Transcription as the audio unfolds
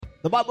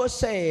The Bible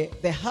says,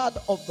 the hand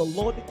of the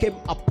Lord came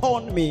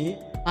upon me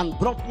and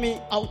brought me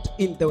out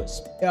in the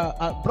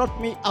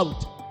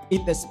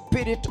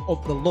spirit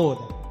of the Lord,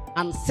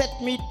 and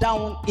set me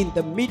down in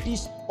the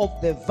midst of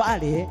the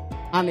valley,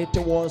 and it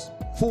was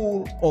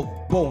full of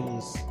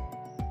bones.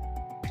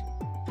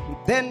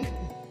 Then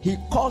he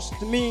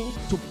caused me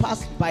to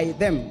pass by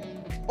them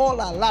all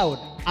aloud,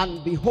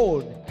 and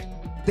behold,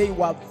 they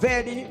were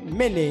very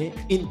many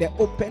in the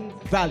open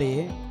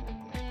valley,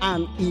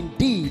 and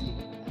indeed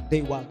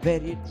they were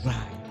very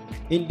dry.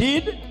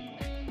 Indeed,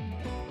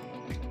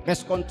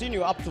 let's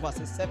continue up to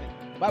verse 7.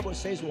 The Bible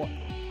says what?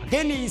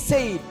 Again he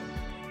said,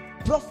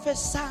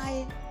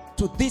 prophesy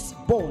to this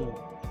bone,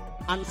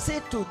 and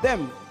say to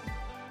them,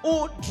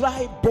 O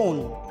dry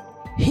bone,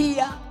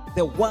 hear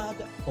the word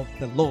of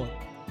the Lord.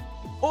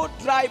 O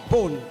dry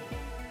bone,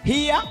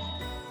 hear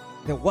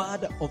the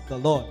word of the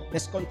Lord.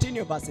 Let's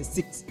continue verse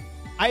 6.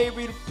 I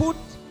will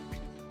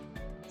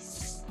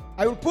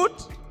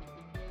put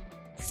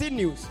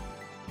sinews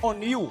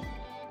on you,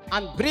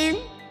 and bring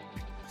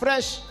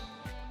flesh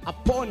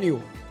upon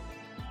you,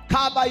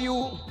 cover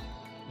you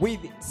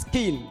with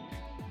skin,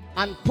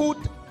 and put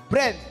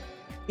breath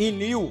in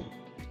you,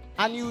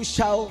 and you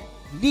shall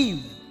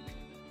live.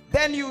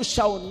 Then you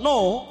shall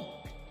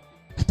know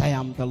that I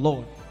am the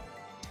Lord.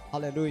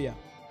 Hallelujah.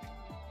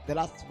 The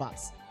last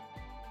verse.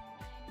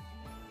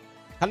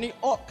 Can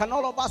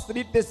all of us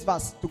read this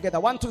verse together?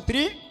 1, 2,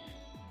 3.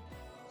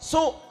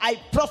 So I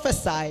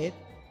prophesied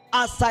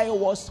as I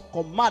was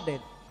commanded,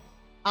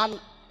 and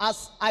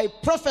as I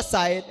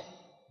prophesied,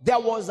 there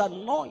was a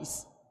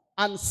noise,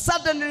 and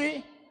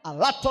suddenly a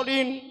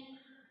rattling,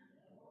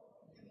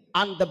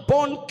 and the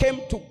bone came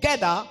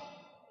together,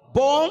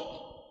 bone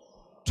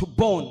to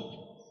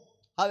bone.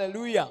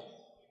 Hallelujah.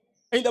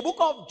 In the book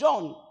of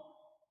John,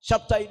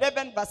 chapter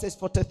 11, verses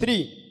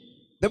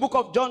 43. The book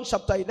of John,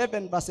 chapter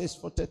 11, verses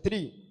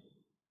 43.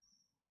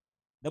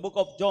 The book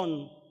of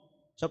John,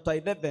 chapter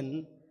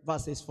 11,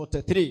 verses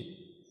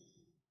 43.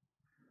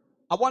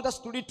 I want us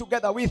to read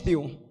together with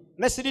you.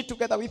 Let's read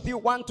together with you.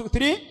 1, 2,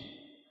 3.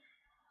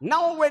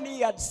 Now when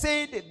he had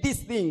said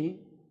this thing,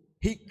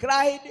 he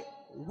cried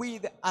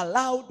with a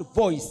loud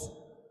voice,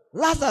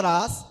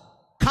 Lazarus,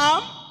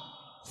 come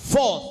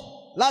forth.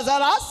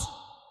 Lazarus,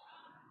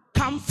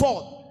 come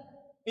forth.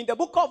 In the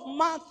book of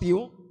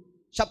Matthew,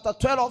 chapter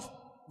 12,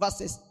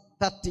 verses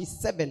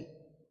 37.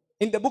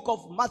 In the book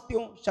of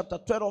Matthew, chapter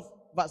 12,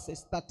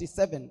 verses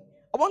 37.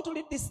 I want to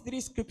read these 3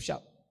 scriptures.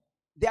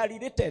 They are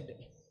related.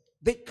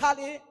 They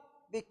carry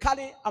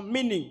a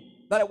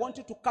meaning that I want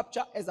you to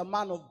capture as a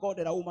man of God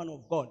and a woman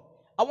of God.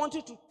 I want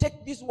you to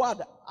take this word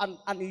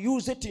and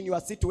use it in your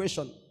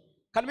situation.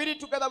 Can we read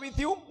together with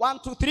you? 1,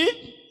 2,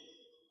 3.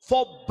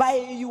 For by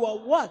your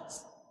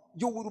words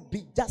you will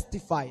be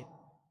justified,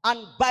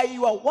 and by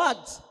your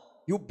words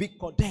you'll be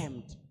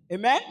condemned.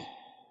 Amen?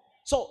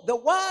 So the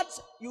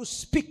words you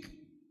speak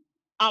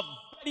are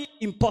very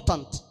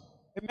important.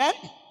 Amen?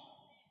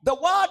 The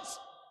words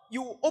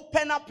you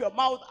open up your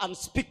mouth and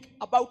speak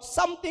about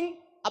something,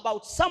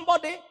 about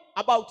somebody,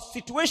 about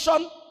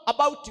situation,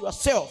 about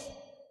yourself.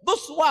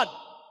 Those words,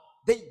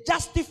 they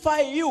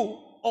justify you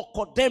or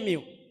condemn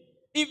you.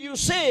 If you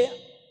say,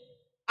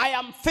 I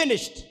am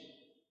finished,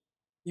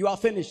 you are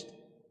finished.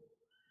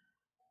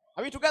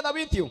 Are we together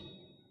with you?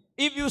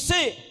 If you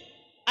say,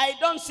 I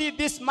don't see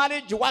this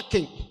marriage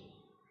working,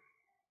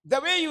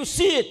 the way you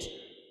see it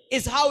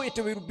is how it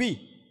will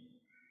be.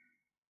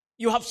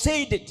 You have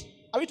said it.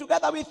 Are we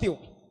together with you?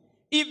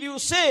 If you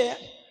say,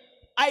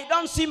 I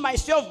don't see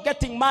myself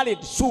getting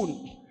married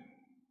soon,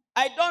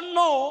 I don't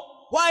know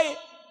why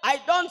I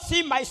don't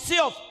see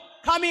myself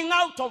coming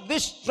out of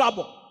this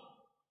trouble.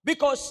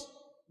 Because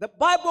the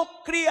Bible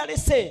clearly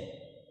says,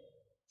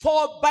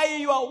 for by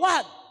your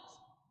word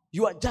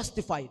you are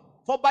justified.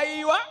 For by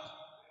your,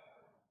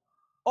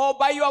 or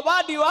by your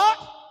word you are.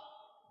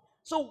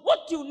 So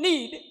what you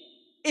need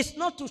is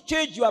not to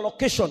change your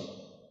location.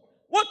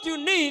 What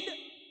you need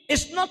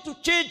is not to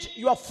change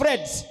your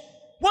friends.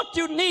 What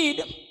you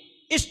need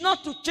is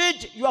not to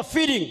change your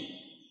feeling.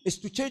 It's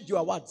to change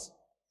your words.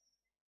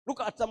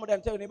 Look at somebody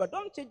and tell your neighbor,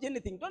 don't change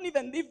anything. Don't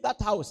even leave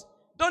that house.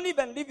 Don't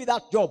even leave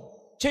that job.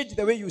 Change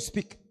the way you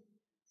speak.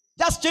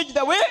 Just change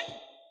the way.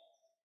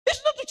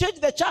 It's not to change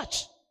the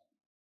church.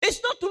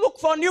 It's not to look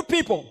for new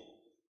people.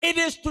 It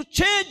is to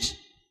change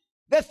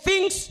the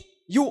things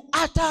you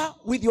utter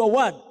with your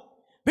word.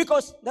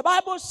 Because the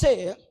Bible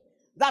says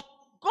that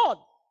God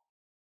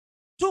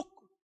took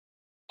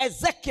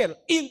Ezekiel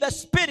in the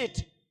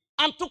spirit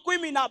and took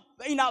him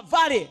in a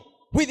valley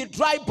with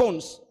dry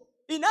bones.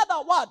 In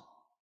other words,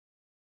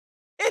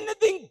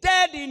 anything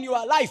dead in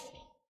your life,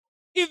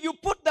 if you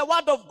put the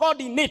word of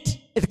God in it,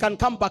 it can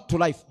come back to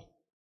life.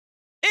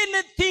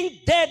 Anything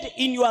dead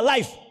in your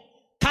life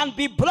can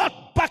be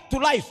brought back to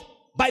life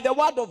by the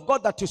word of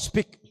God that you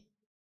speak.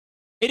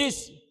 It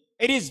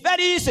is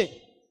very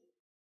easy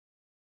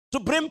to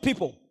bring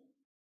people.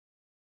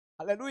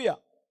 Hallelujah.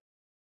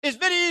 It's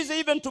very easy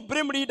even to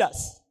bring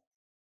leaders.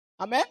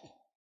 Amen.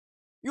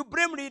 You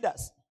bring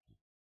leaders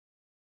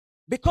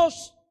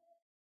because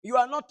you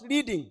are not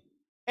leading.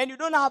 and you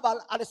don't have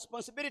a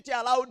responsibility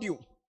allowed you.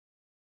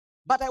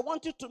 But I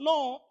want you to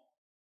know,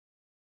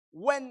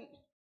 when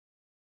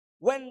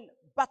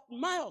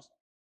Bartimaeus,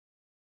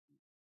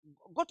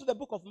 go to the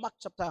book of Mark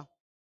chapter,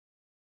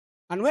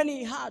 and when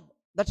he heard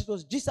that it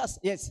was Jesus,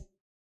 yes,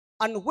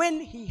 and when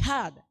he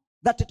heard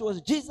that it was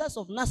Jesus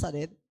of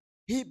Nazareth,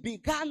 he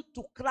began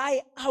to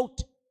cry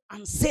out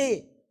and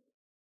say,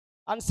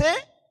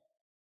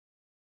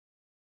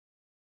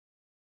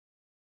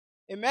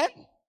 amen.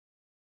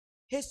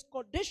 His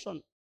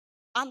condition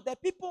and the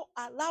people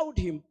allowed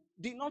him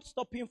did not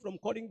stop him from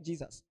calling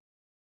Jesus.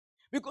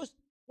 Because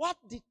what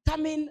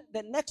determines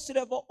the next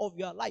level of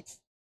your life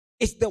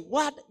is the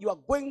word you are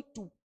going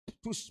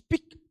to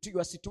speak to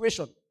your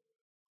situation.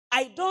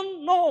 I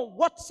don't know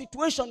what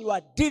situation you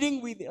are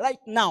dealing with right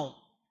now.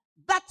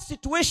 That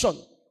situation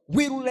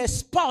will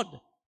respond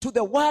to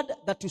the word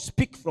that you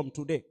speak from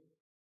today.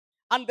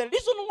 And the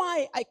reason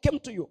why I came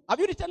to you, have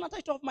you written the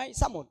title of my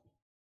sermon?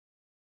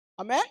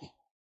 Amen?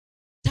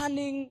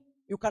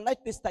 You can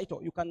write this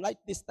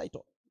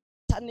title.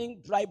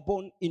 Turning dry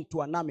bone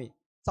into an army.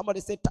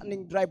 Somebody say,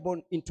 turning dry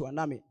bone into an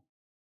army.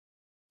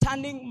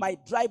 Turning my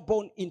dry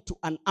bone into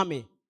an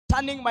army.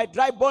 Turning my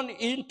dry bone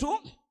into...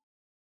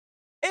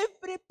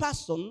 Every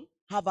person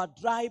have a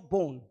dry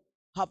bone,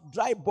 have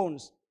dry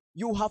bones.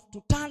 You have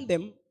to turn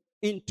them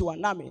into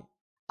an army.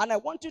 And I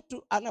want you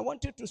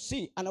to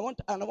see, and I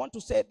want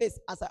to say this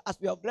as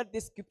we have read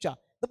this scripture.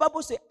 The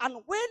Bible says, and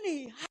when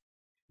he heard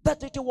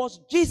that it was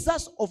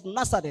Jesus of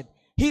Nazareth,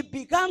 he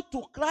began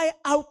to cry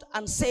out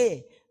and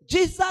say,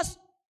 Jesus,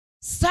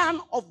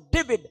 Son of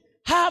David,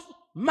 have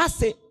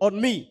mercy on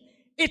me.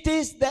 It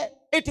is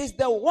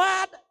the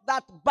word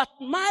that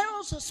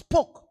Bartimaeus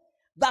spoke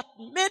that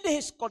made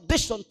his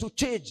condition to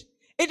change.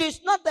 It is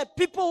not the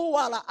people who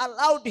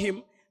allowed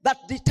him that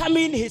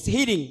determined his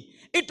healing.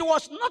 It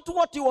was not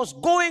what he was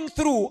going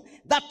through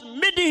that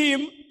made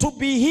him to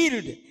be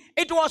healed.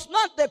 It was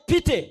not the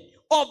pity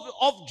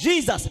of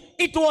Jesus.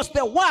 It was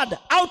the word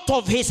out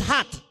of his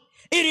heart.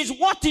 It is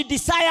what he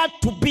desired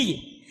to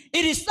be.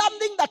 It is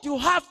something that you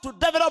have to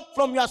develop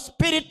from your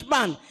spirit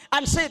man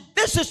and say,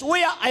 this is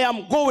where I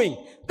am going.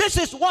 This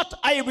is what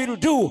I will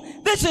do.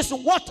 This is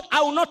what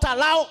I will not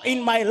allow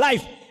in my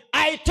life.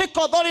 I take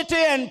authority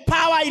and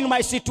power in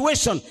my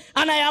situation.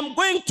 And I am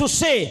going to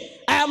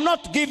say, I am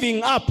not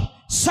giving up.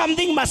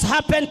 Something must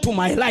happen to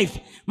my life.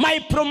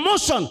 My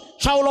promotion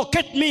shall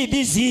locate me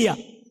this year.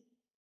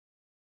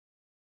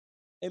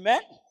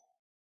 Amen?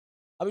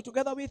 Are we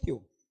together with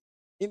you?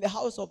 In the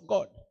house of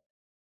God.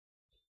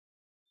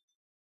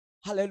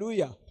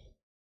 Hallelujah.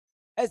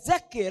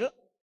 Ezekiel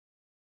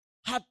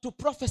had to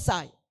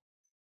prophesy.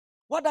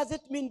 What does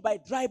it mean by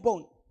dry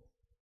bone?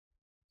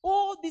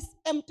 All these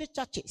empty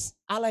churches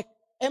are like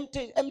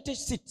empty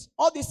seats.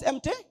 All these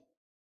empty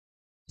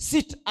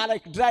seats are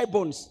like dry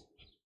bones.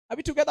 Are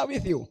we together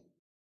with you?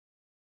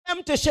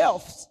 Empty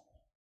shelves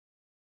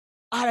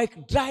are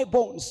like dry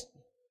bones.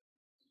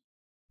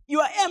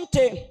 You are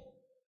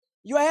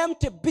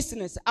empty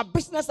business, a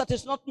business that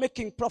is not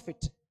making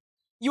profit.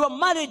 Your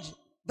marriage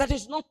that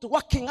is not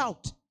working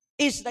out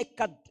is like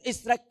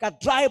a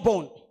dry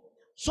bone.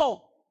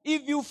 So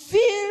if you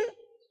feel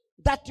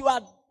that you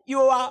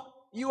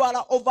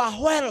are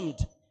overwhelmed,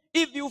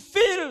 if you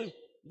feel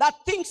that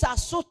things are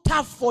so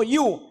tough for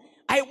you,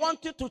 I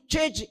want you to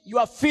change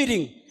your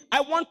feeling.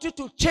 I want you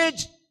to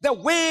change the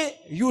way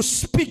you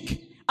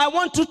speak. I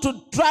want you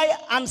to try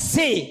and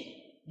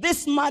say,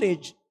 this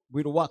marriage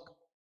will work.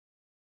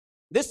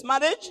 This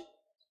marriage,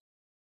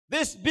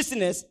 this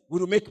business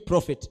will make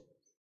profit.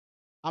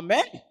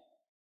 Amen.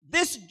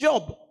 This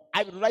job,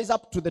 I will rise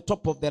up to the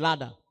top of the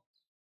ladder.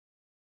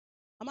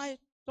 Am I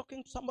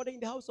talking to somebody in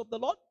the house of the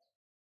Lord?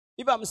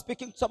 If I'm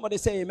speaking to somebody,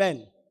 say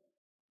amen.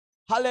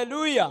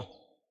 Hallelujah.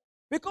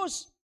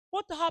 Because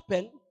what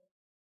happened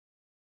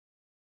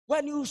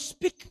when you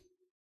speak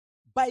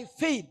by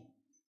faith,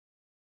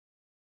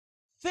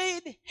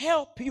 faith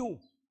help you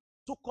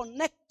to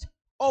connect,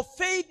 or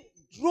faith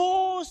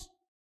draws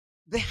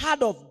the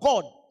heart of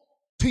God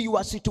to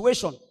your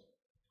situation.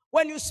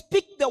 When you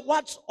speak the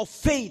words of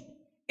faith,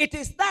 it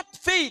is that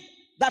faith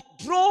that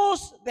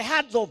draws the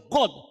heart of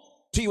God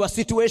to your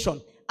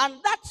situation. And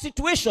that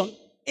situation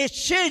is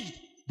changed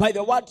by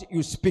the word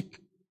you speak.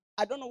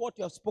 I don't know what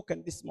you have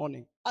spoken this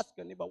morning. Ask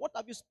your neighbor, what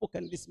have you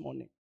spoken this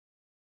morning?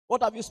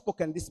 What have you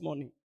spoken this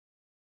morning?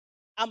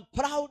 I'm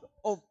proud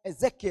of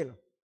Ezekiel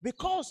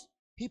because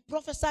he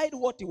prophesied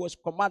what he was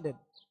commanded.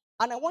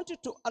 And I want you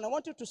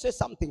to say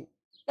something.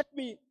 Let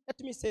me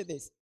say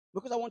this,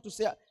 because I want to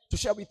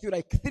share with you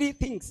like 3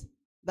 things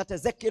that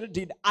Ezekiel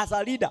did as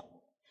a leader.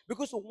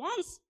 Because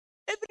once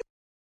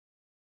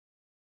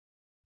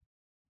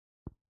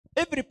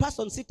every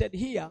person seated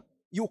here,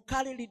 you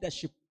carry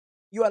leadership.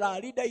 You are a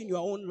leader in your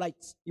own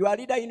light. You are a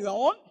leader in your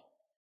own.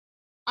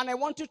 And I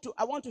want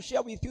to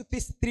share with you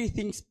these 3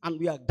 things, and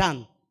we are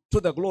done, to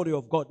the glory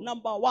of God.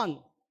 Number 1,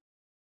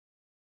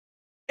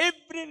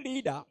 every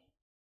leader,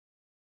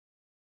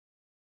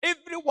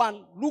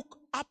 everyone look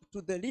up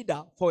to the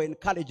leader for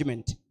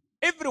encouragement.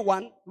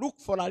 Everyone look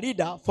for a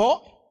leader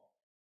for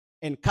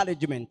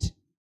encouragement.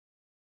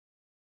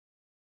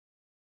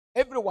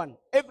 Everyone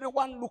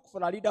look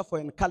for a leader for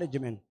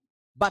encouragement.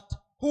 But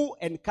who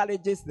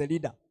encourages the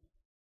leader?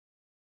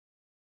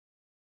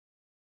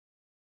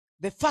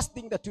 The first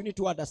thing that you need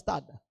to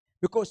understand,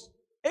 because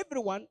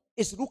everyone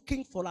is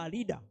looking for a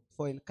leader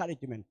for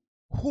encouragement.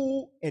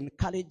 Who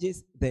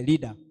encourages the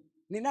leader?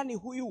 Ni nani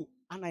huyu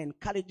ana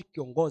encourage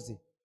kiongozi?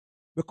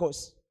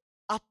 Because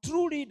a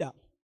true leader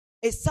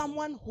is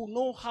someone who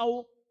knows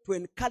how to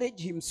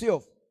encourage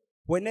himself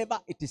whenever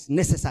it is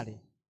necessary.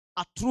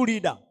 A true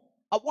leader.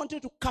 I want you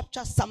to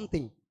capture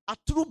something. A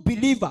true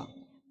believer,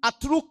 a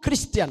true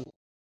Christian,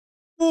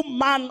 true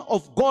man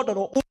of God or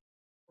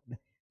woman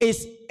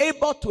is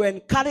able to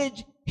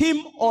encourage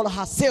him or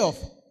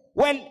herself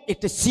when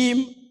it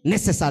seems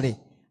necessary.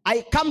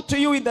 I come to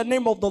you in the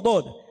name of the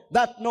Lord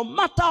that no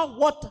matter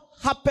what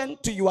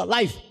happened to your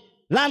life,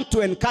 learn to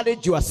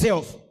encourage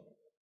yourself.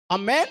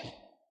 Amen.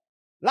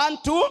 Learn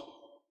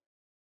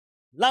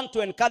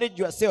to encourage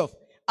yourself.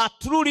 A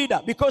true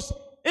leader, because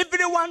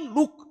everyone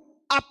look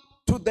up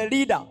to the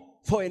leader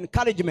for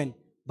encouragement,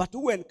 but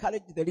who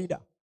encourage the leader?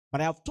 But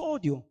I have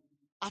told you,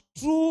 a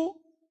true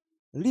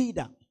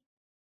leader,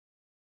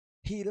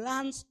 he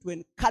learns to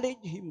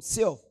encourage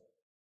himself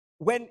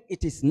when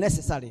it is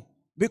necessary,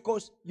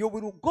 because you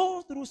will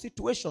go through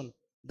situations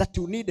that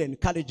you need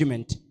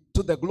encouragement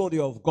to the glory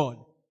of God.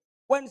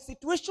 When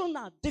situations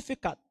are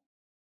difficult,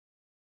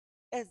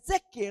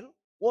 Ezekiel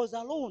was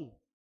alone,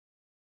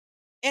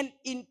 and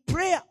in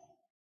prayer,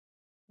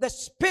 the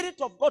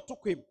Spirit of God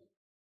took him.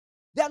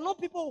 There are no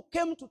people who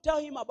came to tell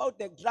him about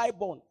the dry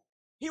bone.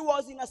 He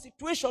was in a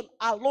situation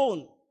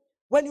alone.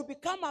 When you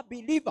become a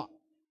believer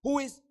who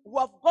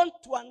have gone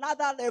to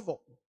another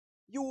level,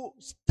 you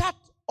start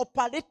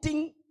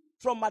operating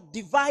from a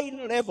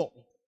divine level,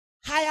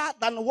 higher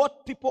than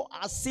what people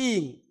are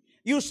seeing.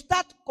 You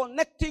start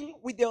connecting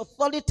with the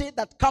authority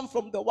that comes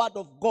from the word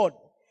of God.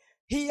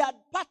 He had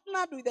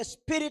partnered with the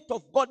Spirit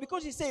of God,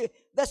 because he said,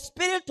 the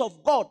Spirit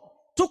of God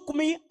took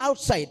me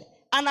outside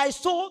and I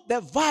saw the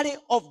valley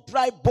of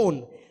dry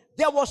bone.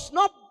 There was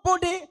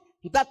nobody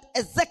that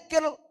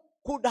Ezekiel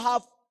could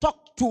have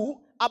talked to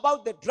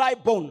about the dry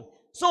bone.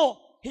 So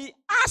he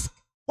asked,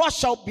 what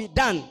shall be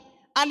done?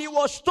 And he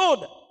was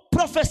told,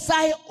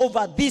 prophesy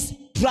over this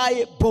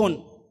dry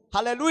bone.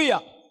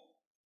 Hallelujah.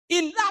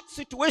 In that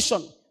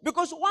situation,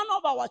 because one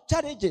of our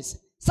challenges,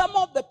 some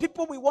of the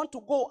people we want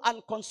to go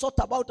and consult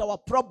about our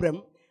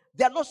problem,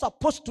 they are not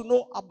supposed to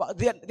know about,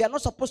 they are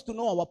not supposed to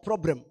know our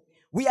problem.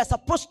 We are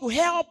supposed to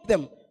help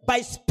them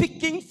by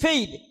speaking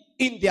faith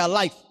in their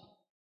life.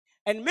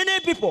 And many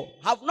people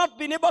have not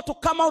been able to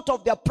come out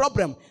of their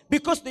problem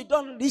because they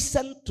don't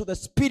listen to the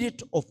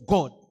Spirit of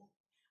God.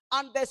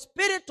 And the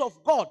Spirit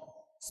of God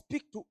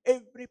speaks to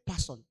every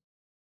person.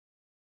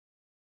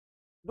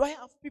 Do I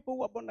have people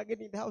who are born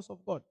again in the house of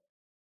God?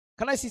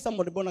 Can I see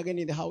somebody born again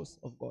in the house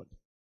of God?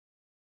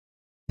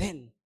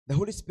 Then the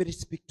Holy Spirit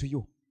speaks to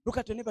you. Look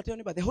at your neighbor, tell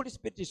your neighbor, the Holy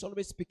Spirit is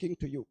always speaking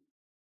to you.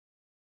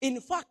 In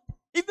fact,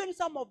 even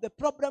some of the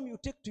problem you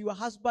take to your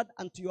husband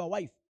and to your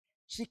wife,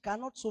 she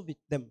cannot solve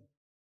them.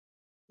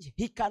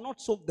 He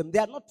cannot solve them. They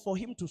are not for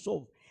him to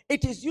solve.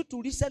 It is you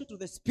to listen to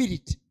the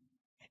Spirit.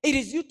 It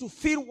is you to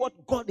feel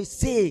what God is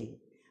saying.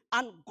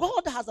 And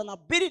God has an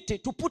ability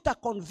to put a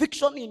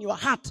conviction in your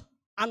heart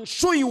and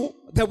show you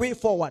the way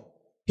forward.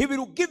 He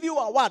will give you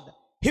a word.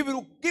 He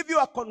will give you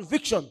a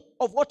conviction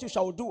of what you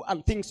shall do,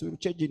 and things will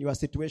change in your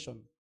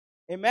situation.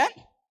 Amen?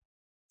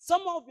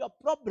 Some of your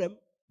problems,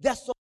 their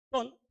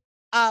solution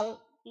are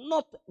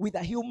not with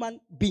a human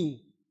being.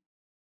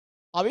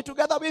 Are we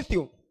together with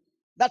you?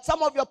 That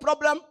some of your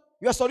problem,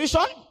 your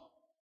solution?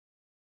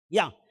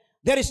 Yeah.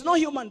 There is no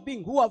human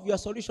being who have your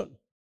solution.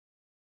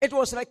 It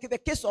was like the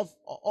case of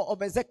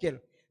Ezekiel.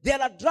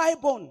 There are dry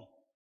bones,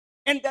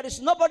 and there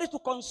is nobody to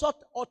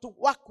consult or to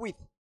work with.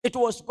 It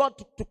was God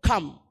to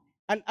come.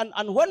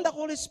 And when the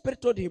Holy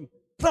Spirit told him,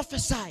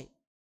 prophesy.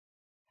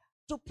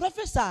 To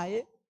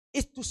prophesy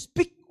is to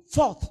speak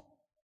forth.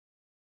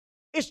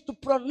 Is to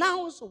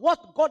pronounce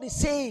what God is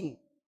saying.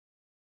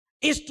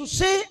 Is to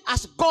say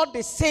as God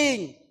is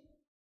saying.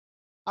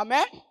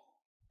 Amen?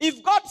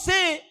 If God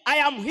say, I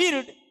am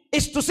healed,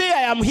 is to say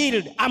I am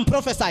healed. I'm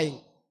prophesying.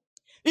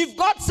 If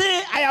God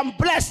say, I am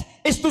blessed,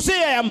 is to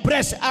say I am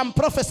blessed. I'm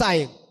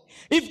prophesying.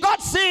 If God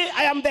say,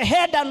 I am the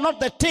head and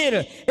not the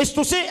tail, is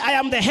to say I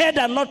am the head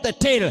and not the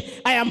tail.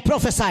 I am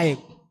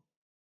prophesying.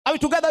 Are we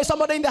together with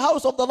somebody in the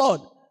house of the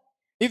Lord?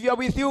 If you are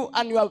with you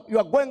and you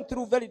are going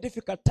through very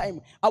difficult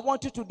time, I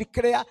want you to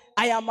declare,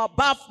 I am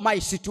above my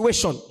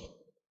situation.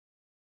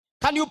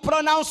 Can you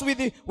pronounce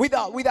with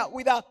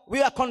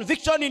a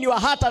conviction in your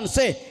heart and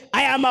say,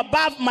 I am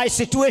above my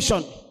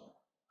situation.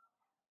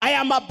 I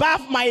am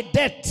above my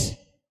debt.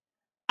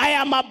 I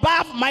am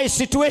above my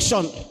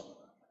situation.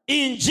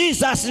 In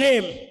Jesus'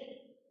 name.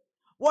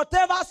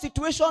 Whatever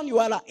situation you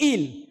are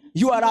in,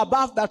 you are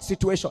above that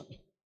situation.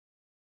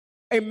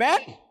 Amen?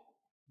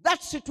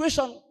 That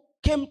situation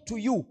came to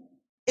you.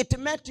 It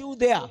met you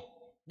there.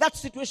 That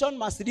situation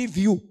must leave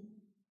you.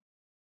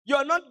 You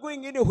are not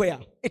going anywhere.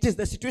 It is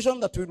the situation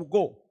that will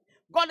go.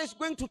 God is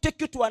going to take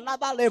you to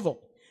another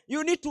level.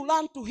 You need to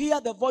learn to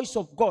hear the voice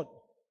of God.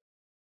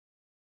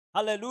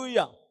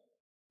 Hallelujah.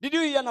 Did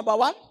you hear number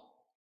 1?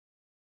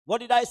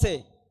 What did I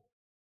say?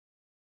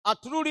 A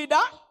true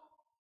leader.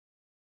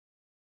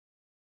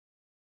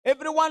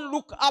 Everyone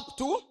look up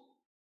to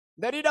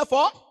the leader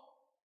for.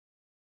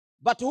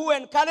 But who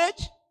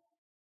encourage?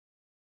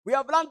 We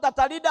have learned that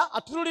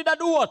a true leader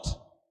do what?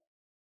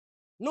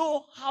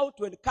 Know how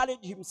to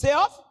encourage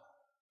himself.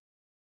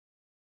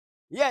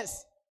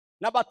 Yes.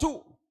 Number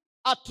 2,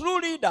 a true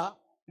leader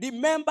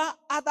remember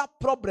other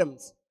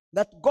problems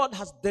that God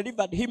has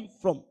delivered him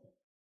from.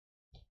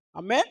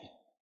 Amen.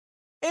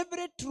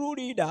 Every true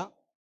leader,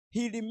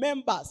 he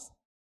remembers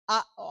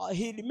other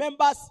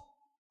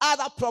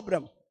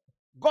problem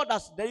God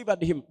has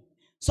delivered him.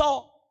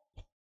 So,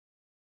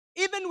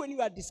 even when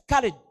you are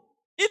discouraged,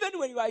 even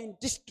when you are in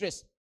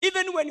distress,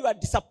 even when you are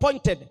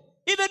disappointed,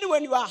 even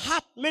when you are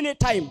hurt many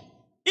times,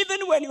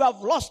 even when you have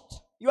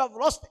lost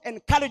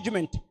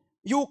encouragement,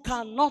 you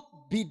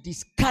cannot be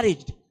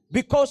discouraged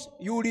because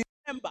you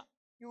remember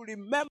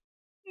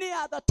any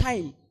other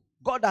time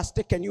God has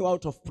taken you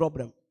out of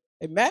problem.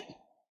 Amen.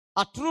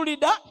 A true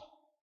leader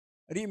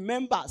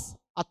remembers.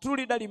 A true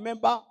leader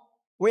remember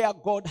where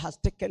God has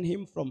taken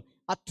him from.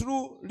 A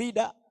true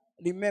leader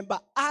remember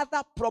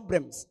other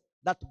problems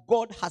that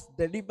God has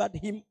delivered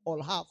him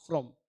or her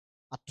from.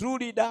 A true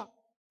leader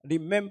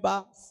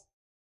remembers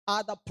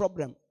other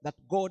problem that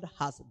God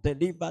has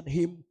delivered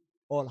him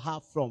or her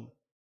from.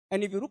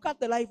 And if you look at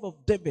the life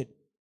of David,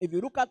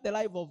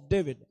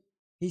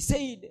 he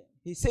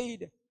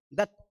said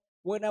that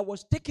when I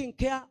was taking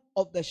care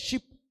of the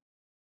sheep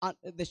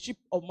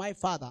of my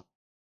father,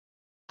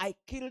 I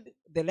killed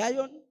the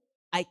lion,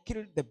 I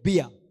killed the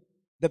bear.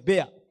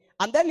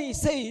 And then he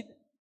said,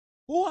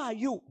 who are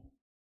you?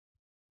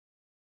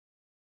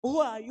 Who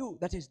are you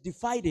that is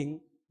defying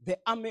the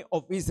army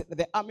of Israel,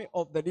 the army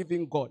of the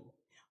living God?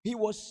 He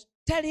was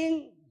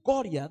telling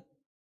Goliath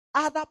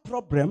other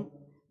problem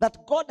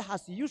that God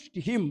has used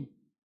him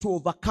to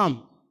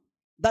overcome.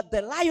 That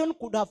the lion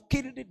could have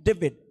killed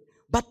David.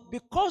 But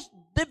because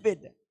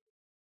David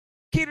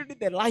killed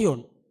the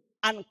lion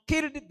and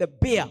killed the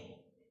bear,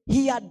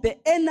 he had the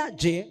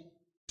energy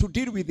to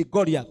deal with the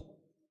Goliath.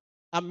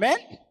 Amen?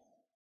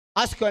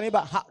 Ask your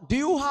neighbor, do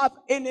you have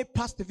any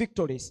past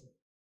victories?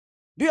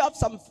 Do you have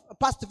some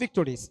past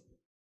victories?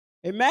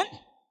 Amen?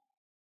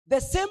 The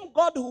same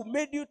God who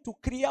made you to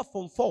clear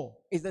Form 4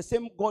 is the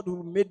same God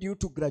who made you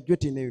to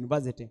graduate in a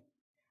university.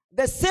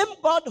 The same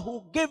God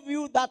who gave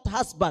you that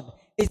husband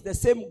is the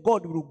same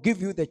God who will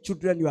give you the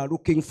children you are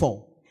looking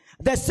for.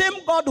 The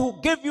same God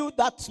who gave you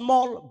that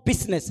small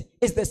business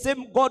is the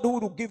same God who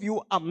will give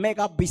you a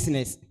mega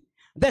business.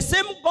 The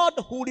same God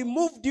who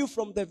removed you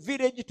from the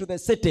village to the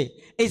city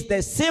is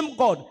the same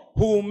God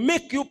who will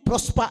make you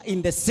prosper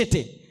in the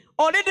city.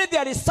 Already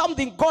there is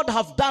something God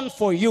has done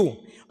for you.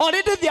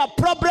 Already there are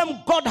problems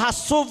God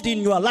has solved in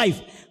your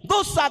life.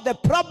 Those are the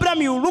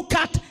problems you look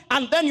at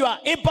and then you are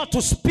able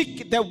to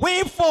speak the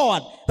way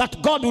forward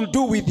that God will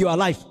do with your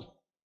life.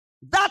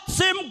 That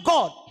same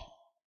God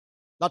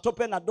that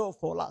opened a door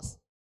for us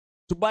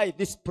to buy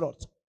this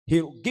plot,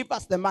 he will give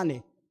us the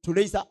money to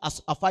raise a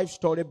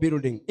 5-story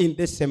building in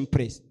this same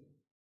place.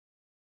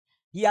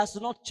 He has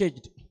not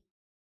changed.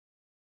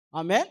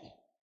 Amen?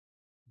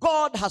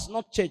 God has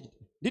not changed.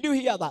 Did you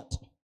hear that?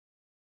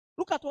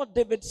 Look at what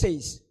David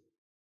says.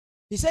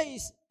 He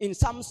says in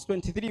Psalms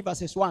 23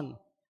 verses 1.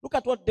 Look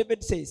at what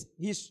David says.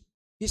 He's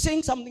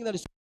saying something that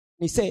is,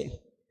 he said,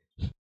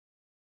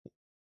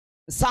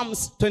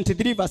 Psalms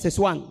 23 verses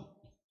 1.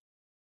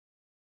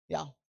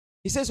 Yeah.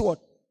 He says what?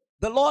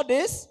 The Lord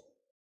is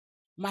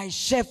my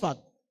shepherd.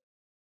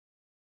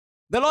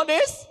 The Lord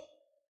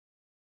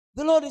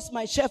is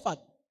my shepherd.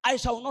 I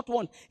shall not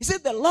want. He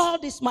said, the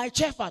Lord is my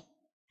shepherd.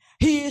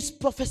 He is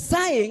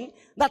prophesying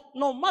that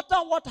no matter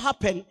what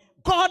happened,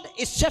 God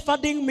is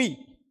shepherding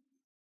me.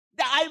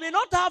 That I may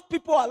not have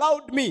people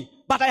around me,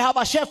 but I have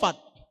a shepherd.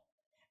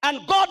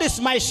 And God is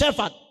my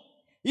shepherd.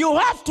 You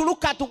have to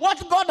look at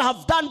what God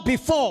has done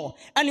before,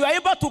 and you are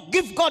able to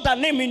give God a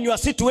name in your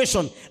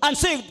situation and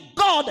say,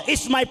 God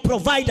is my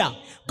provider.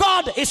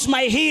 God is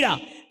my healer.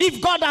 If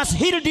God has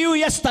healed you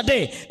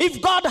yesterday, if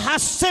God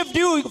has saved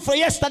you for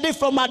yesterday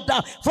from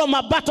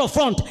a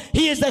battlefront,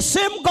 he is the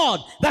same God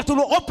that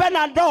will open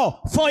a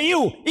door for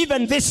you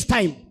even this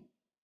time.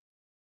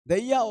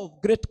 The year of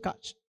great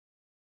catch.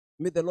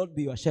 May the Lord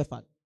be your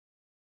shepherd.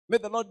 May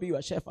the Lord be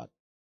your shepherd.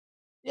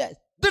 Yes.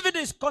 David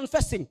is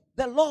confessing,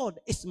 the Lord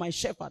is my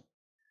shepherd.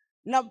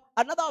 Now,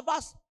 another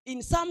verse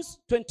in Psalms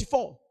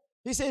 24,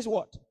 he says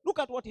what? Look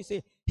at what he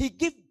says. He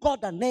gives God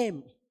a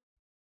name.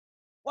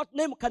 What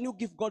name can you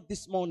give God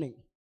this morning?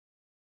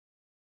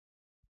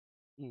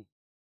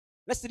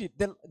 Let's read.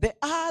 The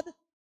earth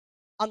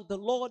and the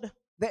Lord,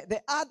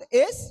 the earth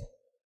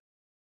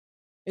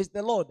is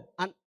the Lord,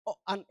 and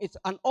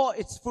all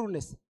its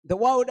fullness, the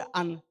world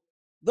and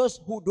those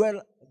who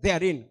dwell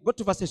therein. Go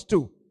to verses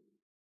 2.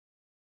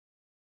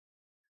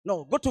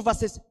 No, go to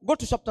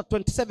chapter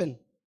 27.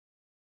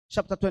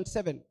 Chapter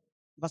 27,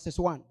 verses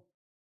 1.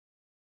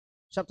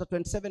 Chapter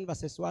 27,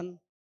 verses 1.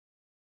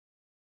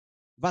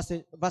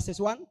 Verses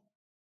 1.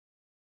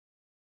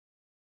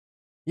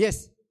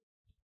 Yes.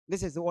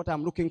 This is what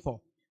I'm looking for.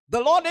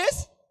 The Lord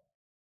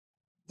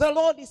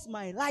is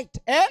my light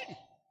and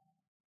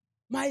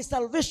my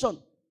salvation.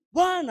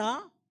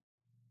 Bwana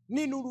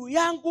ni nuru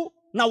yangu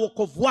na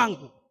wokovu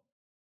wangu.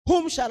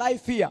 Whom shall I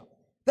fear?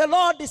 The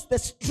Lord is the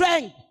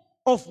strength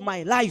of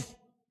my life.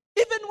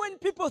 Even when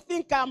people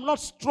think I am not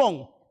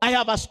strong, I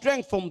have a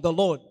strength from the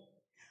Lord.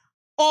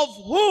 Of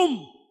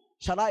whom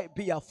shall I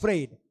be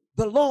afraid?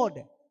 The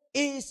Lord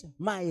is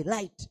my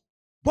light.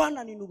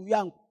 Bwana ni nuru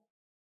yangu.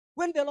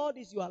 When the Lord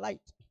is your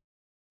light,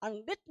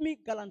 and let me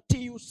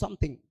guarantee you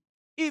something.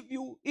 If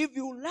you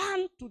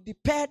learn to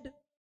depend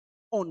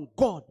on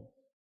God,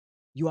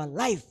 your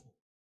life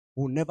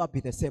will never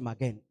be the same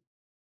again.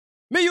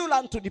 May you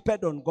learn to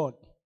depend on God.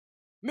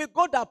 May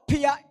God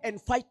appear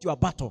and fight your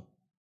battle.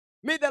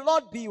 May the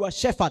Lord be your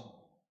shepherd.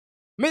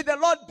 May the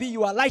Lord be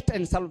your light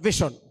and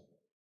salvation.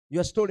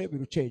 Your story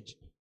will change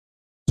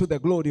to the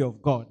glory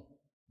of God.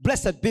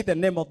 Blessed be the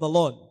name of the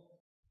Lord.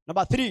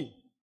 Number 3,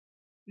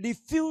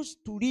 refuse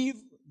to live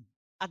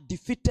a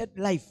defeated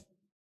life.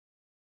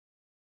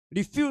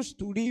 Refuse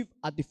to live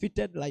a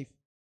defeated life.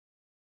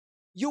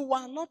 You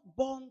were not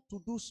born to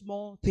do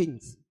small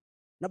things.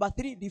 Number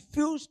 3,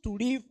 refuse to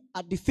live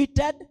a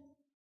defeated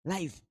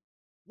life.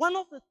 One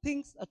of the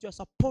things that you're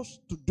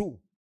supposed to do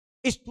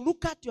is to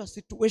look at your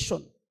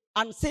situation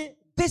and say,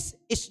 this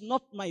is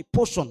not my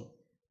portion.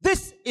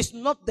 This is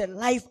not the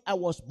life I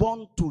was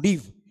born to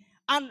live.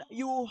 And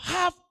you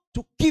have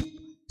to keep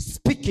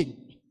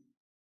speaking.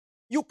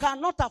 You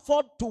cannot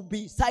afford to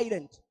be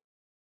silent.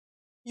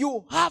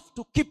 You have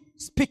to keep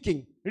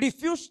speaking.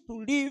 Refuse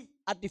to live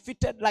a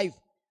defeated life.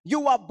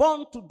 You are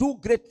born to do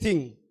great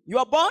things. You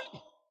are born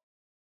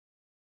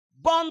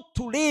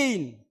to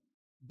reign,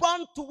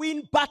 born to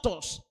win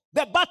battles.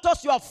 The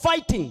battles you are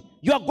fighting,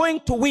 you are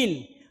going to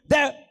win.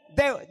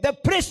 The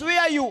place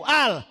where you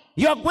are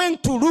going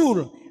to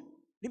rule.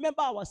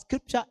 Remember, our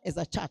scripture as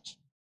a church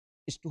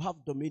is to have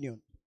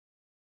dominion.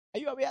 Are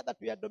you aware that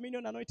we are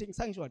dominion anointing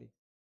sanctuary?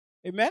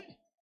 Amen.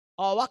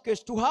 Our work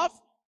is to have.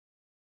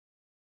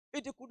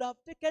 It could have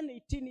taken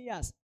 18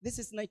 years. This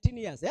is 19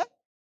 years, yeah?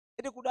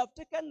 It could have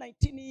taken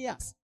 19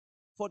 years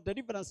for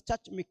Deliverance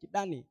Church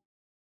Mikidani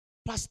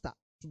pastor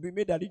to be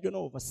made a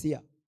regional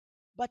overseer.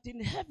 But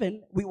in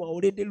heaven, we were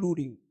already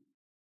ruling.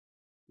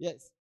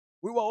 Yes.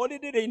 We were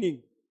already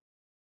reigning.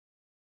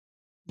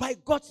 By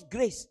God's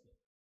grace.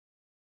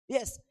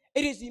 Yes.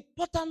 It is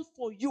important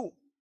for you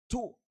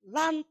to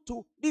learn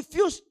to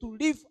refuse to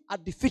live a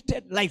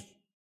defeated life.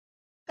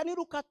 Can you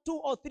look at 2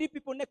 or 3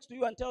 people next to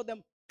you and tell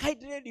them,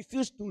 kindly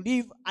refuse to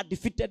live a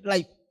defeated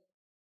life?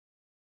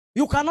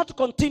 You cannot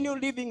continue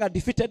living a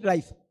defeated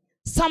life.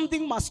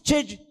 Something must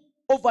change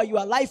over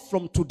your life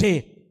from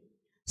today.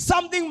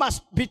 Something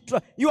must be,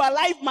 your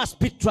life must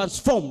be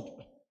transformed.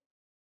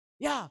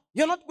 Yeah,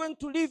 you're not going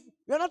to live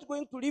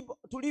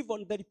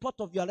on the report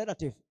of your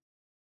relative.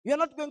 You're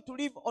not going to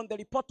live on the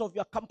report of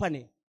your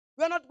company.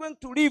 You're not going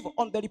to live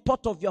on the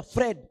report of your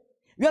friend.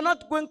 You're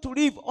not going to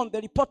live on the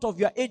report of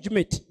your age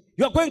mate.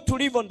 You're going to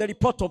live on the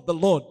report of the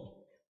Lord.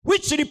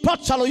 Which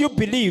report shall you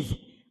believe?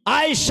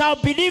 I shall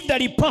believe the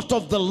report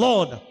of the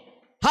Lord.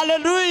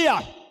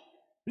 Hallelujah.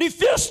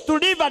 Refuse to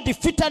live a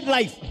defeated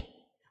life.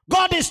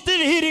 God is still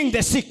healing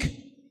the sick.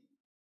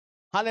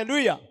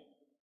 Hallelujah.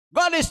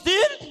 God is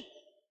still.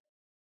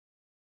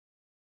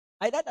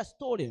 I read a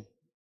story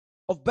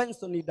of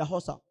Benson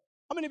Idahosa.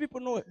 How many people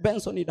know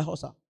Benson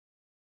Idahosa?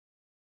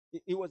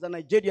 He was a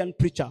Nigerian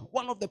preacher,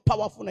 one of the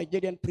powerful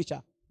Nigerian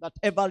preachers that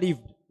ever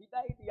lived. He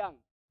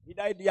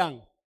died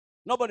young.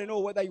 Nobody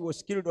knows whether he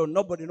was killed or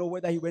nobody knows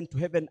whether he went to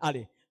heaven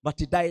early. But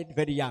he died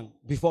very young,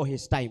 before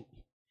his time.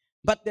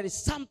 But there is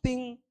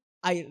something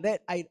I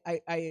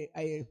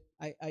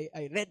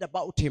read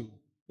about him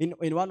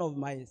in one of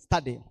my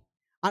studies.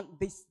 And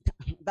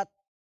that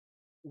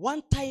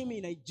one time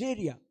in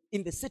Nigeria,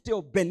 in the city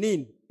of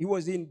Benin, he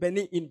was in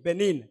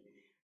Benin,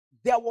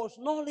 there was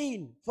no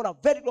rain for a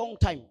very long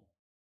time.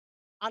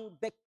 And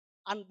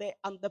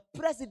the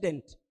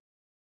president,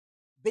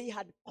 they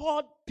had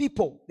called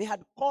people, they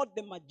had called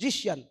the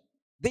magician,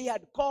 they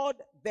had called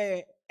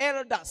the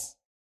elders,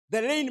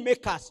 the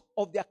rainmakers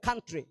of their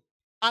country,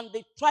 and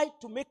they tried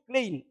to make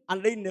rain,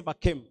 and rain never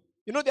came.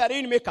 You know, they are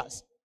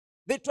rainmakers.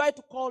 They tried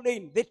to call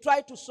rain, they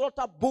tried to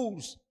slaughter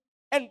bulls,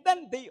 and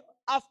then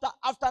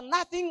after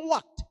nothing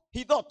worked,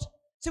 he thought,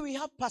 see, we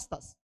have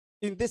pastors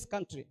in this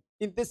country,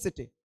 in this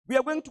city. We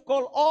are going to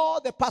call all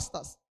the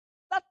pastors.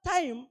 That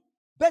time,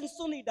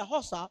 Benson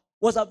Idahosa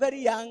was a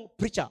very young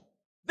preacher,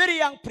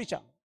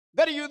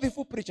 very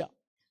youthful preacher.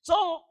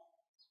 So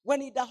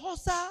when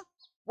Idahosa,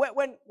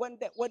 when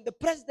the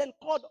president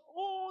called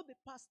all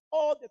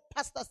the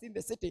pastors in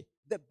the city,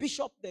 the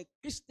bishop, the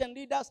Christian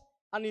leaders,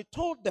 and he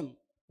told them,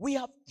 we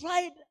have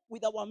tried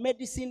with our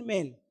medicine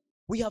men,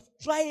 we have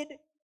tried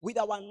with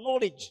our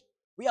knowledge,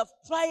 we have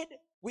tried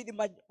with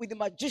the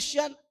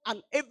magician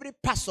and every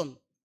person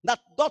that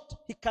thought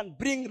he can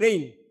bring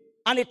rain,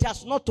 and it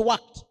has not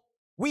worked.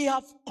 We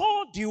have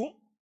called you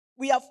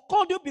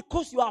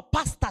because you are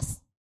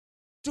pastors.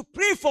 to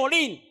pray for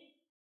rain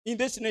in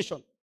this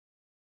nation.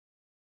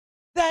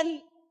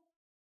 Then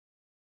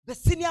the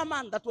senior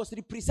man that was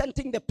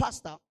representing the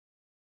pastor,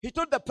 he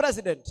told the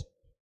president,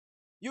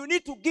 you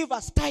need to give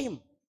us time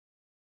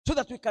so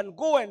that we can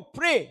go and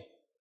pray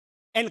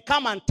and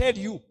come and tell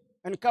you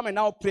and come and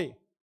now pray.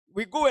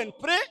 We go and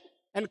pray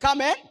and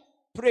come and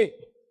pray.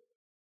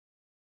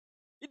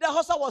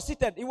 Idahosa was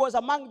seated. He was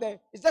among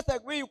it's just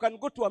like where you can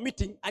go to a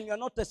meeting and you're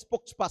not a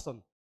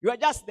spokesperson. You are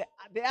just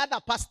the other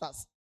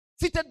pastors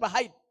seated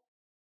behind.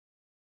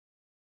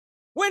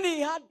 When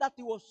he heard that,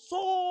 he was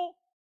so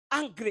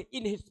angry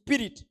in his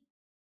spirit.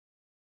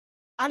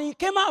 And he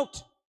came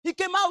out. He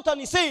came out and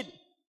he said,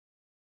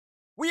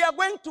 we are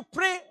going to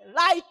pray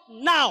right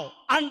now.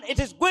 And it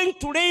is going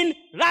to rain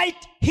right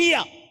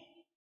here.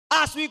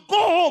 As we go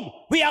home,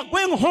 we are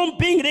going home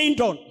being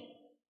rained on.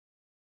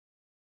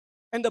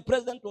 And the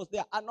president was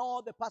there. And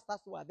all the pastors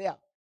were there.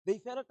 They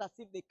felt as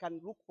if they can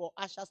look for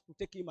ushers to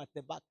take him at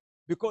the back.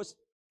 Because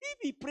if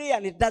he pray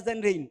and it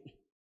doesn't rain,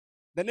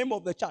 the name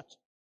of the church.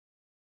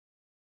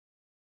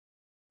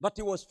 But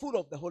he was full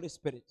of the Holy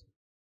Spirit.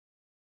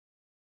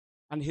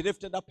 And he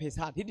lifted up his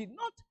heart. He did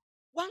not.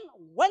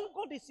 When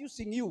God is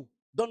using you,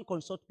 don't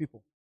consult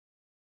people.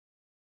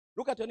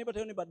 Look at your neighbor,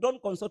 tell your neighbor,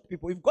 don't consult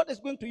people. If God is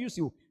going to use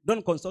you,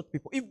 don't consult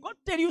people. If God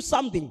tell you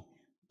something,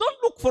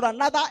 don't look for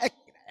another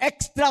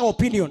extra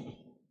opinion.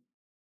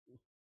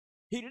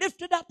 He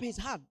lifted up his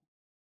hand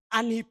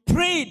and he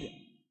prayed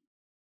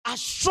a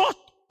short,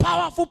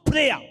 powerful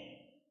prayer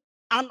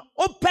and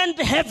opened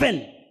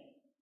heaven.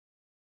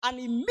 And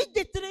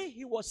immediately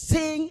he was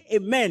saying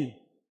amen.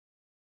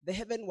 The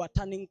heaven were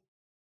turning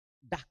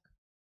dark.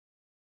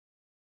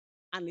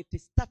 And it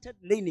started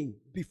raining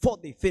before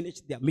they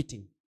finished their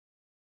meeting.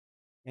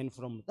 And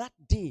from that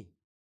day,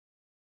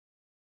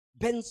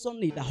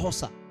 Benson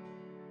Idahosa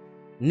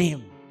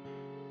name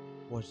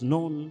was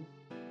known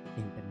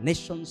in the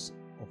nations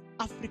of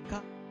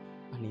Africa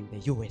and in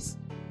the US.